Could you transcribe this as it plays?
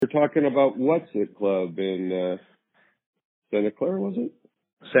talking about What's It Club in Santa Clara, was it?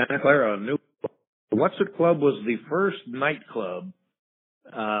 Santa Clara. What's It Club was the first nightclub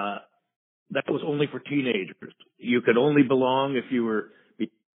that was only for teenagers. You could only belong if you were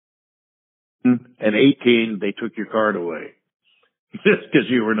between and 18. They took your card away just because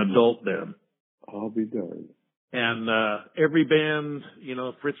you were an adult then. I'll be darned. And every band, you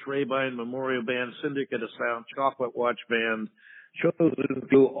know, Fritz Rabine Memorial Band, Syndicate of Sound, Chocolate Watch Band, Chosen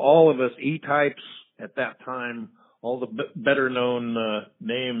Few, all of us, E-Types at that time, all the better known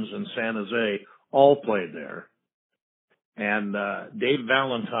names in San Jose, all played there. And Dave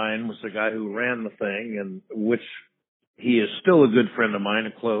Valentine was the guy who ran the thing, and which he is still a good friend of mine,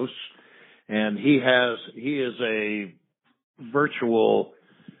 a close. And he is a virtual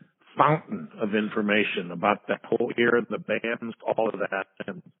fountain of information about that whole era, the bands, all of that.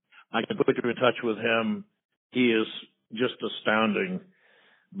 And I can put you in touch with him. He is just astounding.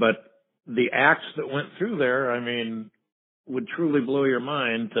 But the acts that went through there, I mean, would truly blow your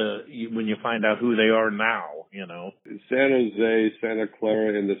mind when you find out who they are now, you know. San Jose, Santa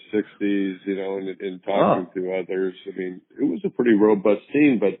Clara in the 60s, you know, and talking to others. I mean, it was a pretty robust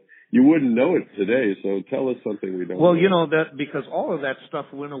scene, but you wouldn't know it today, so tell us something we don't know. Well, you know, that because all of that stuff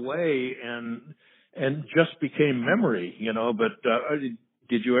went away and just became memory, you know, but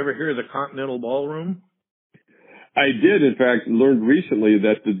did you ever hear the Continental Ballroom? I did, in fact, learned recently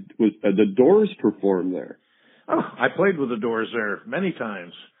that the Doors performed there. Oh, I played with the Doors there many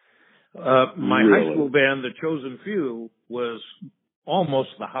times. My high school band, the Chosen Few, was almost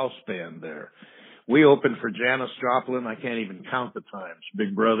the house band there. We opened for Janis Joplin. I can't even count the times.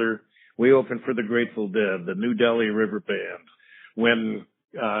 Big Brother. We opened for the Grateful Dead, the New Delhi River Band. When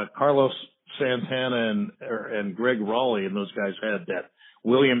Carlos Santana and Greg Raleigh and those guys had that.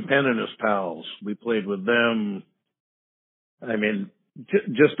 William Penn and his pals. We played with them. I mean,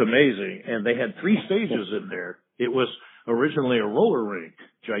 just amazing. And they had 3 stages in there. It was originally a roller rink,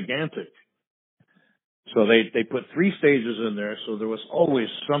 gigantic. So they put 3 stages in there, so there was always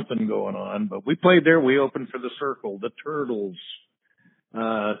something going on. But we played there. We opened for the Circle, the Turtles.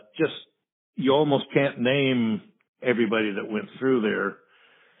 Just, you almost can't name everybody that went through there.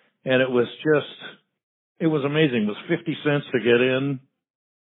 And it was amazing. It was 50 cents to get in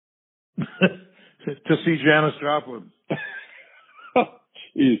to see Janis Joplin. Oh,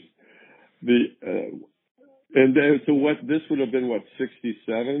 jeez. So what, this would have been what,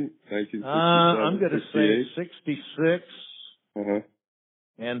 67? 1967? I'm going to say 66. Uh-huh.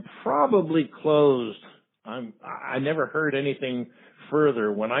 And probably closed. I never heard anything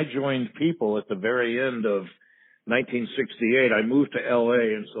further. When I joined People at the very end of 1968, I moved to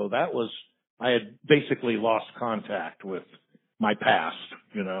LA, and so I had basically lost contact with my past,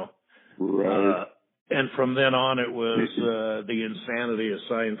 you know. Right. And from then on, it was the insanity of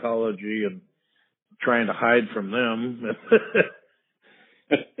Scientology and trying to hide from them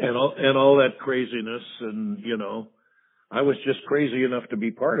and all that craziness. And, you know, I was just crazy enough to be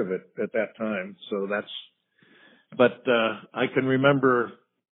part of it at that time. So but I can remember,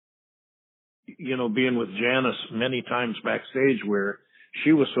 you know, being with Janis many times backstage where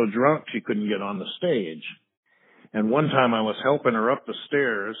she was so drunk she couldn't get on the stage. And one time I was helping her up the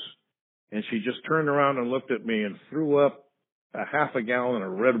stairs, and she just turned around and looked at me and threw up a half a gallon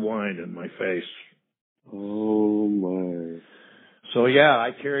of red wine in my face. Oh, my. So, yeah,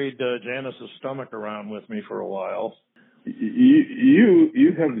 I carried Janis's stomach around with me for a while.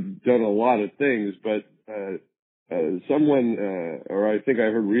 You have done a lot of things, but someone, or I think I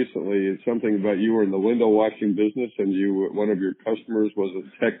heard recently, something about you were in the window washing business and one of your customers was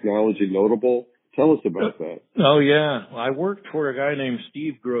a technology notable. Tell us about that. Oh, yeah. I worked for a guy named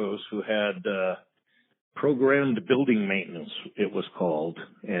Steve Gross who had programmed building maintenance, it was called.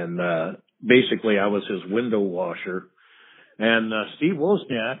 And basically I was his window washer. And Steve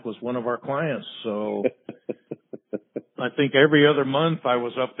Wozniak was one of our clients. So I think every other month I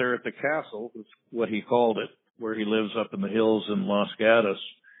was up there at the castle, is what he called it, where he lives up in the hills in Los Gatos.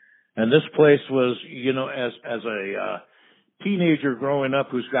 And this place was, you know, as a teenager growing up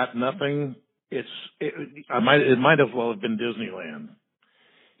who's got nothing, it might as well have been Disneyland.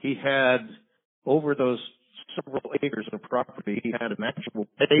 He had, over those several acres of property, he had an actual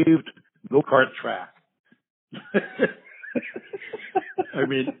paved go-kart track. I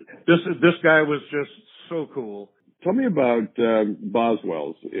mean, this guy was just so cool. Tell me about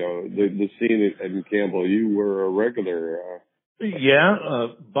Boswell's, you know, the scene in Campbell. You were a regular. Yeah,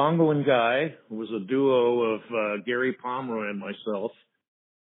 Bongo and Guy was a duo of Gary Pomeroy and myself.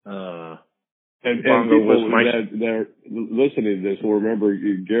 And Bongo was that they're listening to this will remember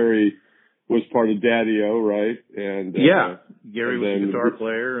Gary was part of Daddy-O, right? And yeah, Gary and was then, the guitar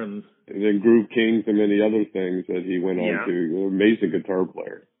player, and then Groove Kings and many other things that he went on to. Amazing guitar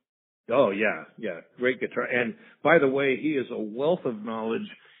player. Oh yeah, great guitar. And by the way, he is a wealth of knowledge.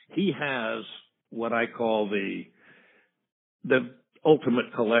 He has what I call the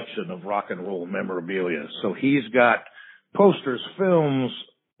ultimate collection of rock and roll memorabilia. So he's got posters, films,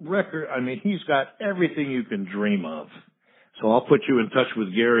 record. I mean, he's got everything you can dream of. So I'll put you in touch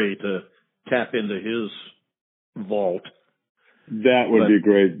with Gary to tap into his vault. That would be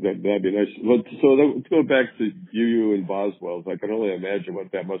great. That'd be nice. So let's go back to you and Boswell's. I can only imagine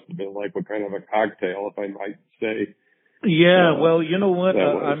what that must have been like. What kind of a cocktail, if I might say. Yeah, well, you know what?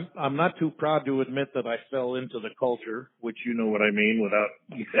 I'm not too proud to admit that I fell into the culture, which you know what I mean, without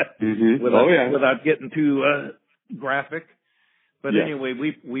getting too graphic. But anyway,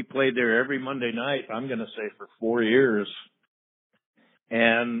 we played there every Monday night. I'm going to say for 4 years.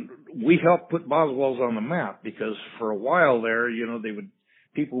 And we helped put Boswell's on the map because for a while there, you know,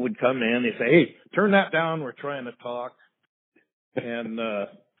 people would come in, they say, "Hey, turn that down. We're trying to talk." And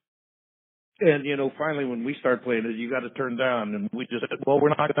you know, finally when we started playing it, you got to turn down. And we just said, "Well, we're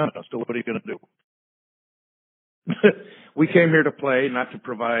not going to. So what are you going to do?" We came here to play, not to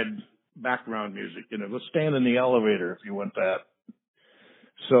provide background music. You know, let's stand in the elevator if you want that.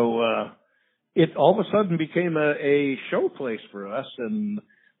 So, it all of a sudden became a show place for us, and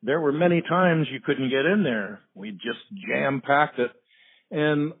there were many times you couldn't get in there. We just jam-packed it.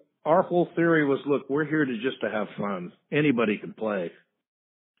 And our whole theory was, look, we're here to have fun. Anybody can play.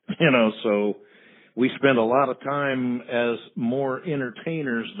 You know, so we spent a lot of time as more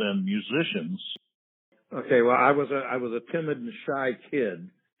entertainers than musicians. Okay, well, I was a timid and shy kid,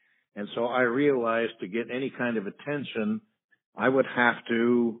 and so I realized to get any kind of attention, I would have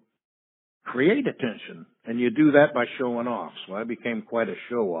to create attention, and you do that by showing off. So I became quite a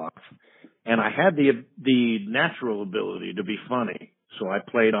show-off, and I had the natural ability to be funny, so I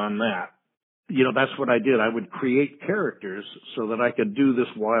played on that. You know, that's what I did. I would create characters so that I could do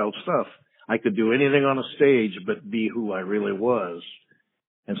this wild stuff. I could do anything on a stage but be who I really was,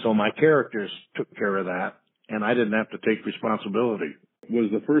 and so my characters took care of that, and I didn't have to take responsibility.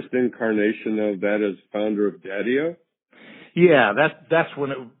 Was the first incarnation of that as founder of Daddy-O? Yeah, that's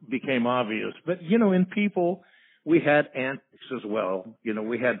when it became obvious. But, you know, in People, we had antics as well. You know,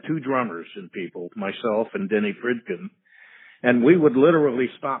 we had 2 drummers in People, myself and Denny Fridkin. And we would literally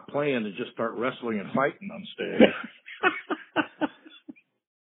stop playing and just start wrestling and fighting on stage.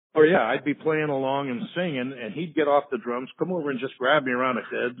 Or, yeah, I'd be playing along and singing, and he'd get off the drums, come over and just grab me around the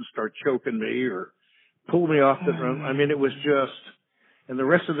head and start choking me or pull me off the drum. I mean, it was just... And the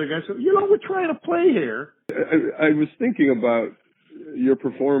rest of the guys said, you know, we're trying to play here. I was thinking about your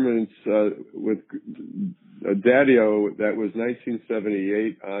performance with Daddy-O that was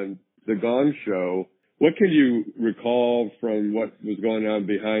 1978 on the Gong Show. What can you recall from what was going on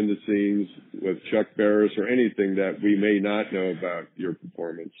behind the scenes with Chuck Barris or anything that we may not know about your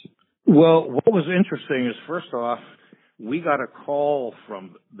performance? Well, what was interesting is, first off, we got a call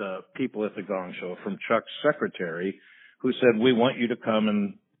from the people at the Gong Show, from Chuck's secretary, who said, we want you to come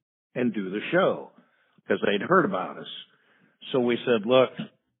and do the show, because they'd heard about us. So we said, look,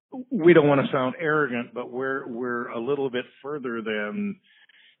 we don't want to sound arrogant, but we're a little bit further than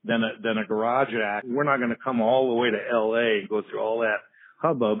a garage act. We're not going to come all the way to L.A. and go through all that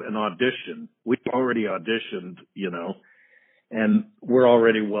hubbub and audition. We've already auditioned, you know, and we're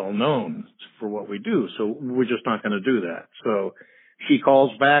already well known for what we do. So we're just not going to do that. So she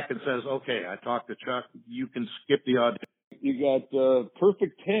calls back and says, okay, I talked to Chuck. You can skip the audition. You got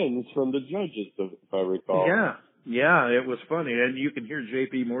perfect 10s from the judges, if I recall. Yeah, it was funny. And you can hear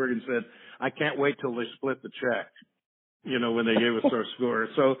J.P. Morgan said, I can't wait till they split the check, you know, when they gave us our score.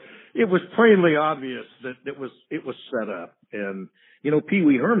 So it was plainly obvious that it was set up. And, you know, Pee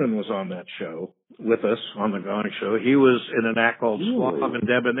Wee Herman was on that show with us on the Gong Show. He was in an act called Suave and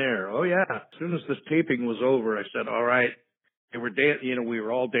Debonair. Oh, yeah. As soon as this taping was over, I said, all right. They were we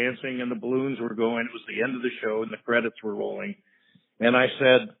were all dancing and the balloons were going. It was the end of the show and the credits were rolling. And I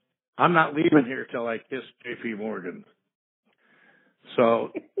said, I'm not leaving here till I kiss J.P. Morgan.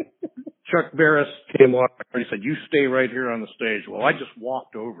 So Chuck Barris came walking and he said, you stay right here on the stage. Well, I just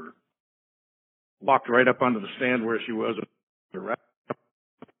walked right up onto the stand where she was. It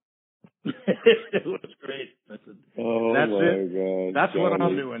was great. I said, that's it. That's Johnny. What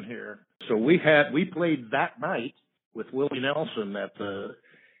I'm doing here. So we played that night with Willie Nelson at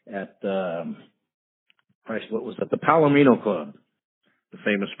what was that? The Palomino Club, the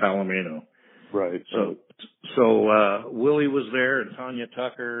famous Palomino. Right. So Willie was there, and Tanya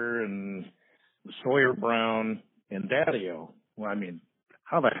Tucker, and Sawyer Brown, and Daddy-O. Well, I mean,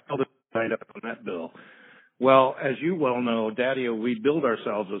 how the hell did right up on that bill. Well, as you well know, Daddy-O, we billed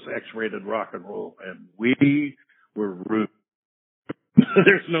ourselves as X-rated rock and roll, and we were rude.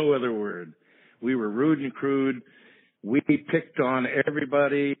 There's no other word. We were rude and crude. We picked on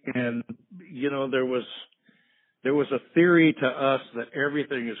everybody, and, there was a theory to us that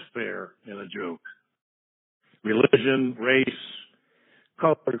everything is fair in a joke. Religion, race,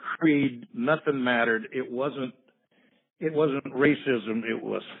 color, creed, nothing mattered. It wasn't racism, it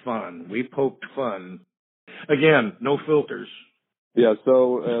was fun. We poked fun. Again, no filters. Yeah,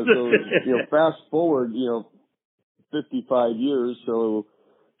 so fast forward, 55 years, so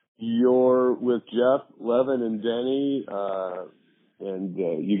you're with Jeff, Levin, and Denny, and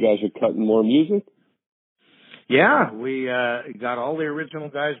you guys are cutting more music? Yeah, we got all the original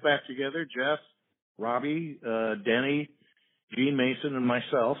guys back together, Jeff, Robbie, Denny, Gene Mason, and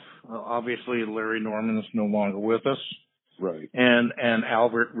myself. Obviously, Larry Norman is no longer with us. Right. And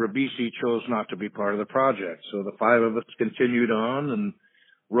Albert Rabisi chose not to be part of the project. So the five of us continued on and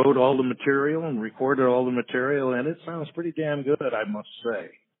wrote all the material and recorded all the material, and it sounds pretty damn good, I must say.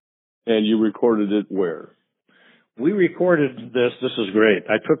 And you recorded it where? We recorded this is great.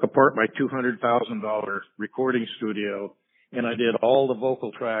 I took apart my $200,000 recording studio, and I did all the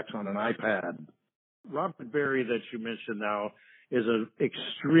vocal tracks on an iPad. Robert Berry, that you mentioned now, is an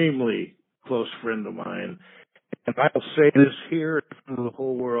extremely close friend of mine. And I'll say this here to the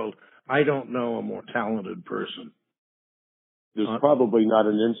whole world, I don't know a more talented person. There's probably not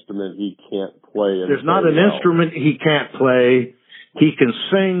an instrument he can't play. There's not an instrument he can't play. He can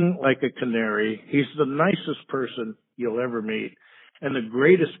sing like a canary. He's the nicest person you'll ever meet and the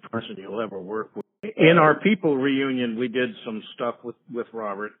greatest person you'll ever work with. In our People reunion, we did some stuff with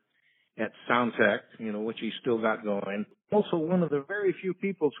Robert at SoundTek, which he's still got going. Also one of the very few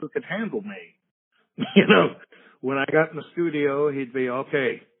people who could handle me. When I got in the studio, he'd be,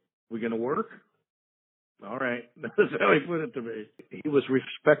 okay, we going to work? All right. That's how he put it to me. He was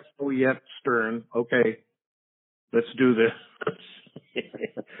respectful yet stern. Okay, let's do this.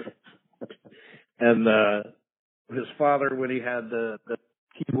 And his father, when he had the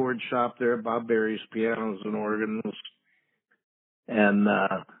keyboard shop there, Bob Berry's pianos and organs, and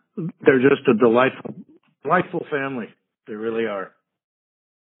they're just a delightful family. They really are.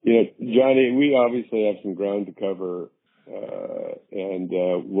 Johnny, we obviously have some ground to cover, and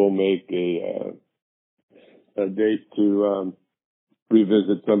we'll make a date to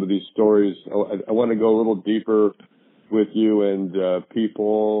revisit some of these stories. I want to go a little deeper with you and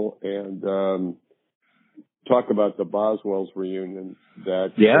people and talk about the Boswell's reunion.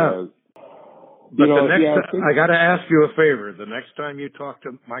 But I got to ask you a favor. The next time you talk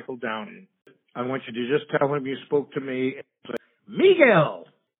to Michael Downing, I want you to just tell him you spoke to me and say, Miguel!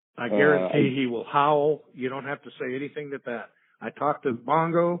 I guarantee he will howl. You don't have to say anything to that. I talked to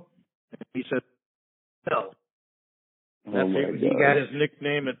Bongo, and he said, no. He got his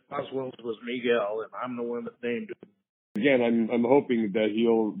nickname at Boswell's was Miguel, and I'm the one that named him. Again, I'm hoping that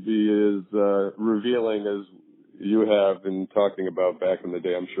he'll be as revealing as you have been talking about back in the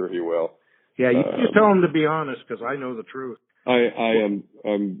day. I'm sure he will. Yeah, you just tell him to be honest, because I know the truth.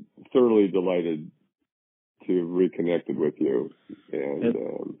 I'm thoroughly delighted to have reconnected with you. And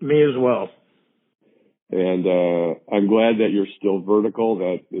me as well. And I'm glad that you're still vertical.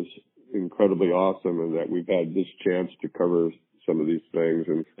 That is incredibly awesome, and that we've had this chance to cover some of these things.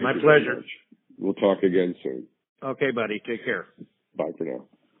 And my pleasure. We'll talk again soon. Okay, buddy. Take care. Bye for now.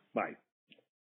 Bye.